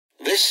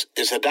This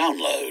is a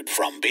download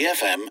from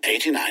BFM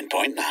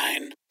 89.9,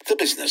 the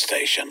business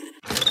station.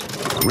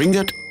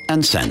 Ringgit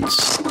and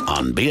Cents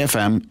on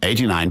BFM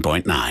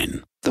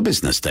 89.9, the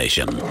business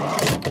station.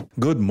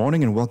 Good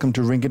morning and welcome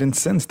to Ringgit and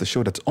Cents, the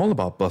show that's all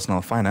about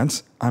personal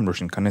finance. I'm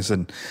Roshan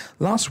Kanesan.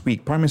 Last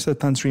week, Prime Minister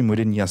Tan Sri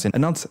Muhyiddin Yassin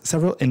announced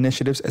several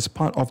initiatives as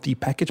part of the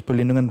Package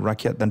Perlindungan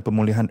Rakyat dan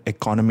Pemulihan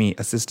Ekonomi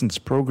Assistance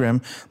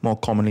Program, more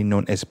commonly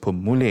known as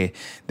PERMULE.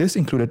 This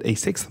included a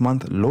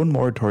 6-month loan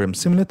moratorium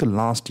similar to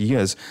last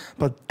year's,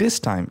 but this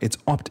time it's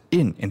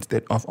opt-in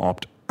instead of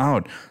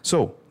opt-out.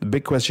 So, the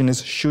big question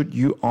is, should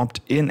you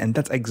opt in? And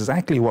that's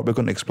exactly what we're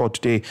going to explore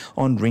today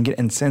on Ringgit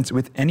and Cents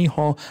with Annie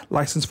Hall,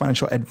 licensed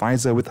financial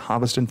advisor with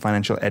Harveston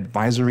Financial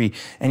Advisory.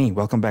 Annie,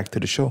 welcome back to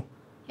the show.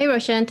 Hey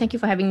Roshan, thank you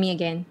for having me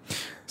again.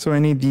 So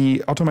Annie,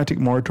 the automatic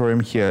moratorium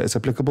here is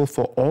applicable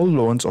for all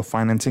loans or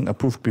financing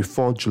approved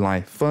before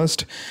July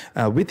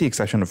 1st, with the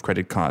exception of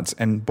credit cards.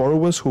 And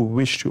borrowers who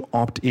wish to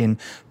opt in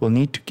will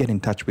need to get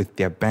in touch with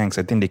their banks.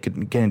 I think they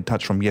could get in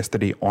touch from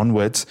yesterday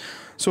onwards.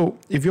 So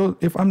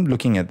if I'm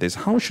looking at this,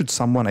 how should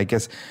someone,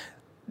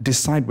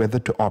 decide whether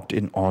to opt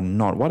in or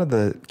not? What are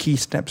the key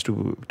steps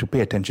to pay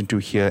attention to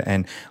here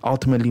and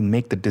ultimately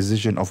make the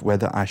decision of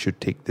whether I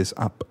should take this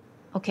up?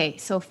 Okay,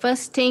 so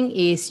first thing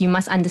is you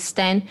must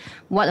understand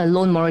what a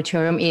loan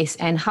moratorium is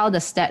and how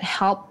does that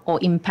help or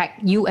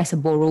impact you as a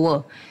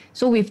borrower.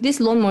 So with this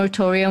loan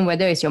moratorium,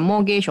 whether it's your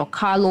mortgage or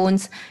car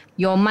loans,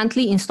 your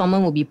monthly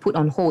installment will be put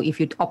on hold if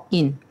you opt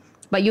in.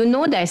 But you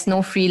know there's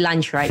no free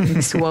lunch, right, in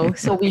this world,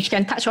 so we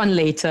can touch on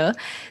later.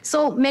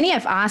 So many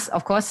have asked,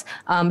 of course,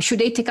 should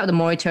they take up the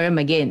moratorium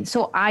again?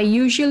 So I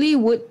usually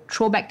would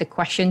throw back the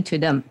question to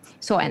them.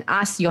 And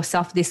ask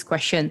yourself this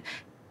question.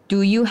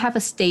 Do you have a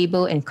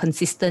stable and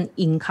consistent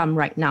income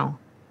right now?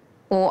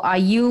 Or are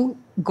you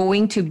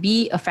going to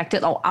be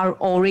affected or are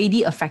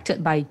already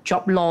affected by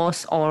job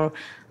loss or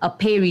a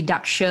pay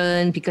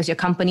reduction because your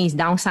company is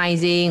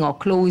downsizing or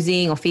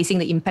closing or facing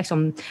the impacts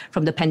from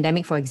the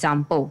pandemic, for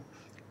example?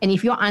 And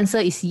if your answer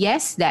is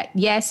yes,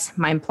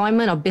 my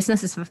employment or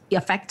business is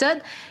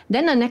affected,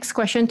 then the next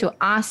question to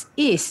ask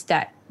is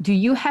that, do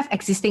you have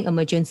existing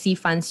emergency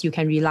funds you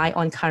can rely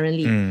on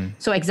currently?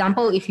 So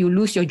example, if you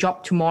lose your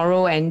job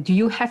tomorrow, and do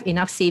you have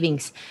enough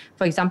savings,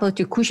 for example,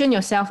 to cushion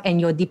yourself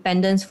and your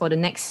dependents for the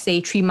next,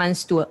 say, 3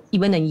 months to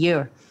even a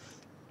year?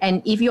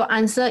 And if your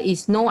answer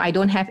is no, I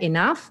don't have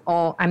enough,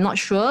 or I'm not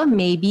sure,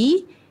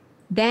 maybe,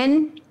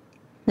 then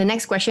the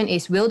next question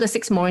is, will the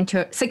 6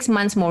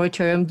 months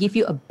moratorium give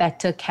you a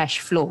better cash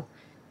flow?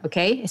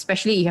 Okay,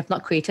 especially if you have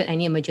not created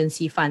any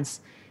emergency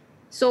funds.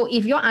 So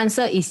if your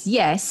answer is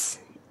yes,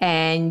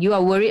 and you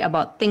are worried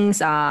about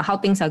how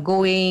things are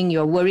going,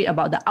 you're worried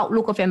about the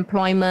outlook of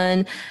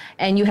employment,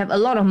 and you have a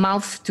lot of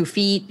mouths to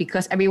feed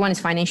because everyone is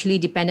financially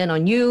dependent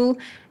on you,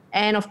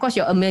 and of course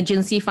your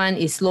emergency fund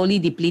is slowly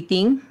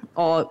depleting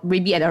or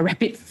maybe at a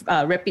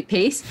rapid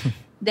pace,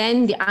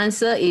 then the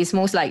answer is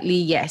most likely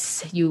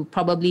yes. You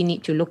probably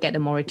need to look at the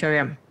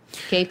moratorium,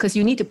 okay? Because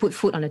you need to put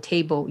food on the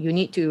table. You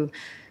need to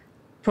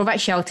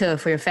provide shelter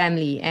for your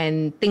family,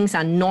 and things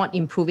are not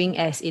improving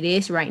as it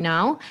is right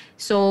now.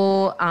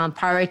 So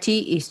priority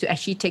is to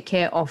actually take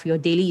care of your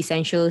daily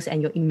essentials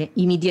and your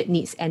immediate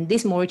needs. And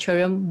this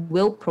moratorium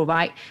will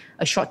provide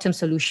a short-term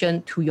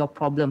solution to your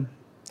problem.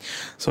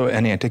 So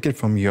Annie, I take it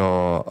from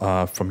your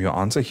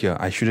answer here,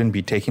 I shouldn't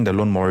be taking the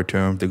loan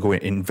moratorium to go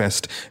and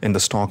invest in the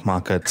stock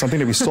market, something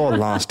that we saw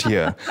last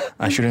year.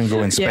 I shouldn't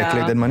go and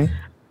speculate that money?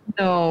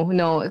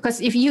 No,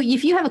 because if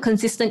you have a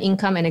consistent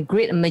income and a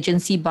great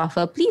emergency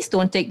buffer, please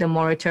don't take the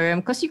moratorium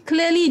because you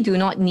clearly do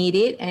not need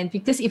it. And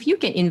because if you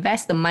can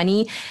invest the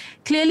money,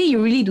 clearly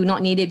you really do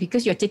not need it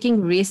because you're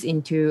taking risk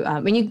into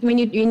when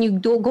you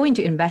go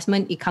into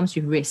investment, it comes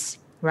with risk,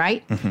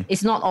 right? Mm-hmm.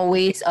 It's not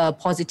always a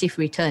positive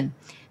return.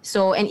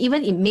 So, and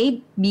even it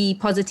may be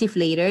positive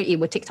later,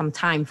 it will take some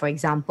time, for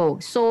example.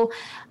 So,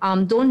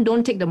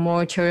 don't take the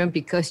moratorium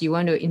because you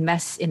want to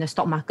invest in the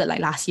stock market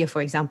like last year,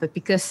 for example,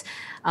 because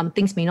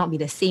things may not be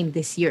the same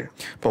this year.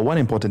 But one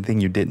important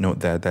thing you did note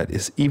there, that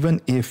is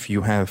even if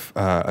you have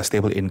a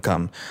stable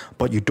income,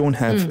 but you don't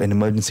have an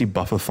emergency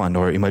buffer fund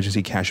or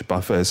emergency cash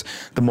buffers,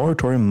 the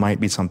moratorium might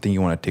be something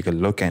you want to take a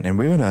look at.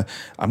 And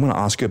I'm going to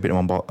ask you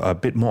a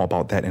bit more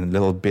about that in a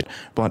little bit.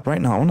 But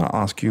right now, I want to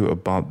ask you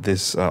about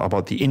this,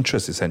 about the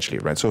interest essentially,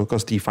 right? So,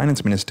 because the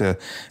finance minister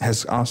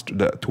has asked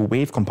to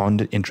waive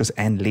compounded interest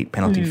and late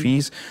penalty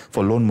fees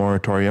for loan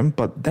moratorium,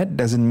 but that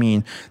doesn't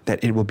mean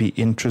that it will be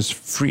interest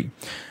free.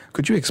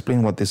 Could you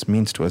explain what this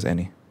means to us,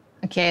 Annie?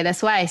 Okay,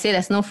 that's why I say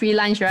there's no free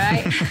lunch,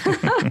 right?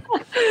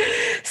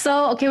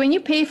 So, when you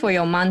pay for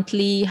your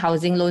monthly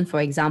housing loan,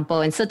 for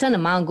example, and certain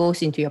amount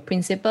goes into your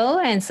principal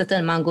and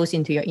certain amount goes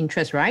into your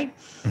interest, right?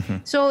 Mm-hmm.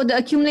 So the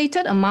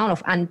accumulated amount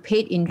of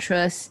unpaid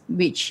interest,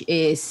 which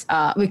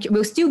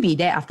will still be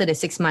there after the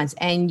 6 months,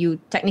 and you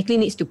technically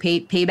needs to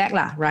pay back,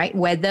 right?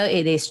 Whether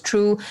it is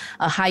through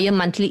a higher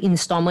monthly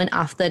installment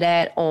after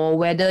that, or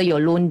whether your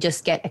loan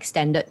just get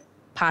extended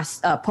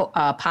past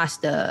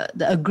the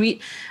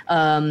agreed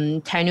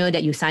tenure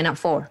that you sign up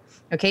for.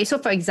 Okay, so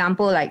for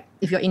example, like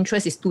if your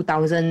interest is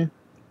 2,000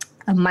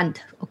 a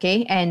month,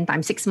 okay? And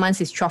times 6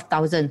 months is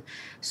 12,000.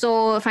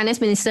 So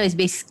finance minister is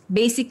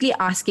basically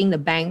asking the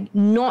bank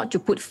not to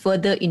put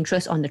further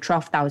interest on the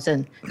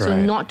 12,000. So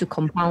Right. not to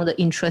compound the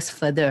interest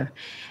further.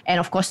 And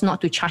of course,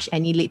 not to charge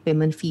any late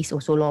payment fees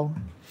also long.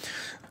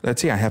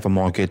 Let's say I have a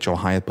mortgage or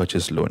hire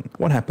purchase loan.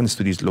 What happens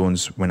to these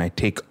loans when I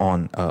take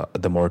on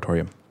the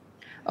moratorium?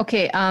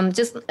 Okay,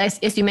 just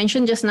as you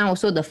mentioned just now,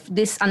 also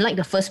this unlike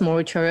the first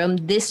moratorium,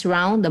 this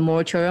round the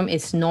moratorium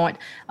is not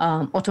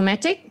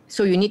automatic,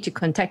 so you need to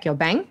contact your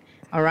bank.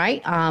 All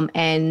right,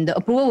 and the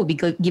approval will be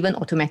given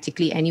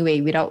automatically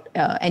anyway without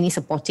any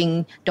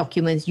supporting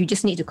documents. You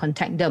just need to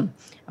contact them.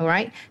 All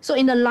right. So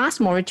in the last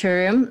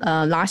moratorium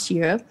last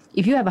year,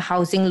 if you have a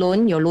housing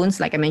loan, your loans,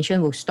 like I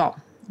mentioned, will stop.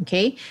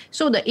 Okay.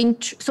 So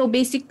so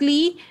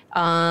basically,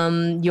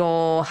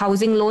 your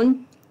housing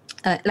loan,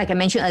 like I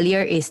mentioned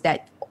earlier, is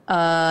that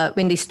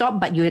when they stop,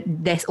 but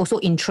there's also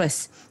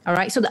interest. All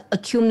right. So the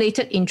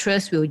accumulated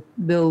interest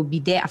will be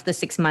there after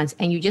 6 months,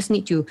 and you just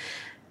need to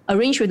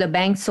arrange with the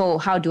bank. So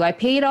how do I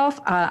pay it off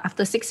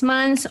after 6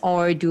 months,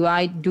 or do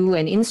I do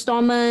an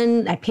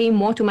installment? I pay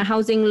more to my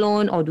housing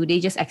loan, or do they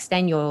just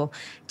extend your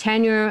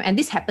tenure? And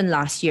this happened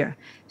last year.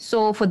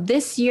 So for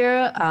this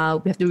year,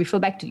 we have to refer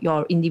back to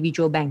your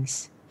individual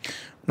banks.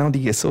 Now,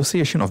 the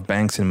Association of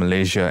Banks in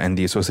Malaysia and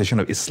the Association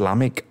of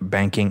Islamic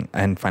Banking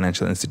and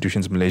Financial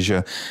Institutions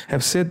Malaysia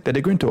have said that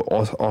they're going to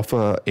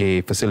offer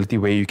a facility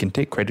where you can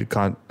take credit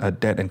card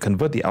debt and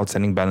convert the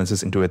outstanding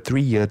balances into a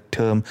 3-year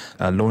term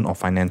loan or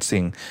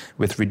financing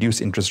with reduced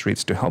interest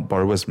rates to help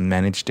borrowers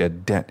manage their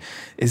debt.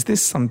 Is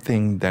this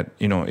something that,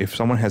 if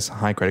someone has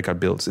high credit card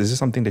bills, is this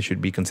something they should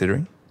be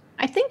considering?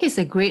 I think it's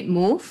a great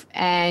move,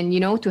 and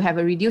to have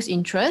a reduced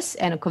interest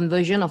and a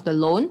conversion of the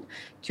loan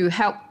to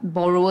help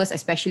borrowers,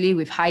 especially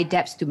with high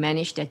debts, to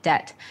manage their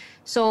debt.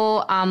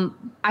 So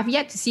I've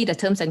yet to see the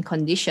terms and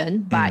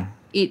condition, but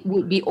it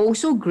would be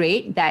also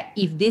great that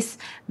if these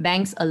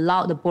banks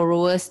allow the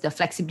borrowers the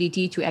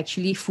flexibility to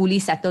actually fully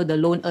settle the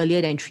loan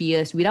earlier than 3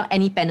 years without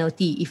any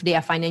penalty if they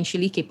are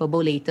financially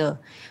capable later.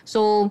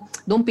 So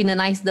don't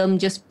penalize them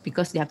just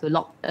because they have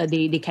to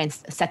they can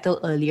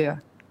settle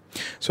earlier.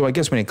 So I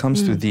guess when it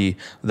comes to the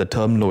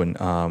term loan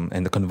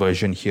and the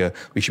conversion here,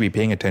 we should be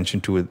paying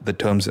attention to the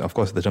terms, of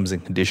course, the terms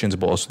and conditions,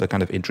 but also the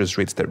kind of interest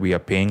rates that we are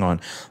paying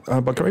on.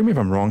 But correct me if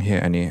I'm wrong here,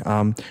 Annie.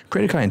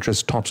 Credit card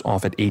interest tops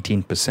off at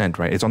 18%,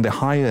 right? It's on the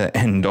higher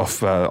end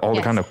of all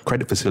the kind of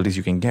credit facilities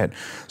you can get.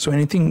 So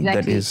anything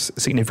that is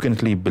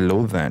significantly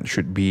below that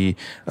should be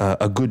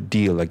a good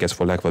deal, I guess,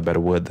 for lack of a better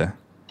word there.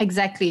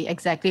 Exactly.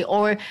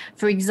 Or,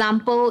 for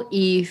example,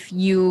 if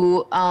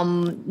you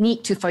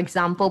need to, for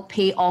example,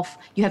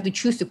 you have to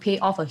choose to pay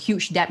off a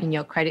huge debt in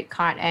your credit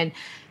card, and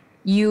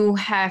you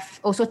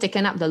have also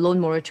taken up the loan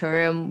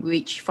moratorium,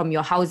 which from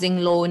your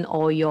housing loan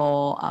or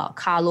your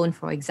car loan,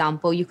 for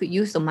example, you could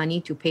use the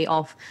money to pay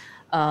off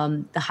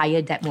the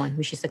higher debt one,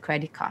 which is the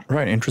credit card.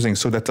 Right, interesting.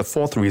 So that's the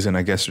fourth reason,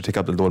 I guess, to take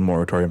up the loan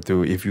moratorium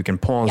too. If you can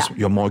pause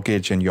your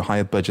mortgage and your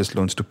hire purchase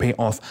loans to pay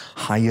off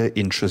higher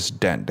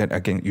interest debt, that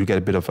again, you get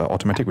a bit of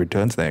automatic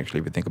returns there, actually,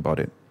 if you think about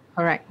it.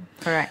 Correct.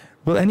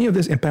 Will any of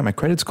this impact my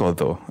credit score,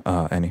 though,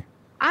 Annie?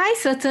 I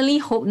certainly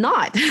hope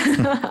not.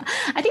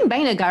 I think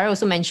Bank Negara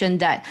also mentioned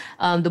that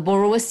the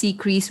borrower's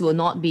CCREs will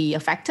not be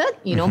affected,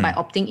 by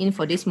opting in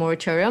for this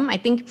moratorium. I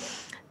think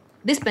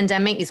this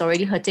pandemic is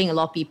already hurting a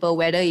lot of people,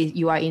 whether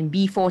you are in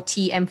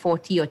B40,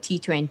 M40 or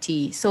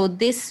T20. So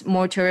this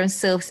moratorium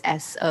serves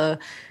as a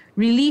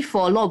relief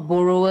for a lot of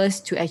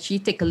borrowers to actually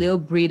take a little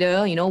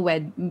breather,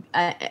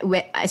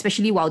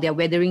 especially while they're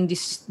weathering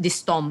this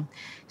storm.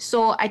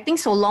 So I think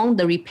so long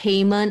the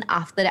repayment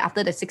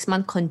after the 6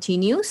 month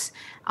continues,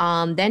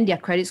 then their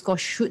credit score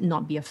should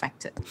not be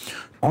affected.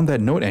 On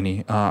that note,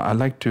 Annie, I'd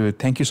like to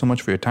thank you so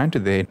much for your time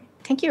today.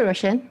 Thank you,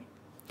 Roshan.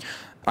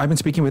 I've been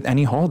speaking with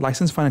Annie Hall,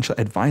 licensed financial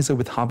advisor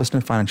with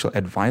Harbiston Financial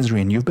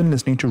Advisory, and you've been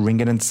listening to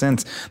Ringgit and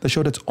Cents, the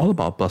show that's all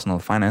about personal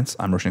finance.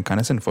 I'm Roshan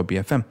Kanesan for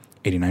BFM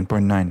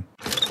 89.9.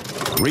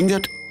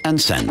 Ringgit and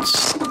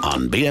Cents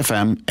on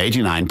BFM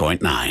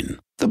 89.9,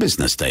 the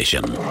business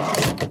station.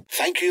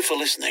 Thank you for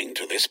listening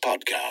to this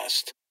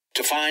podcast.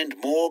 To find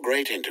more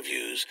great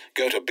interviews,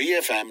 go to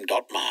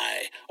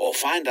bfm.my or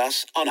find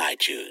us on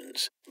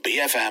iTunes.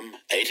 BFM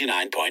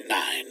 89.9,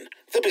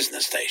 the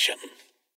business station.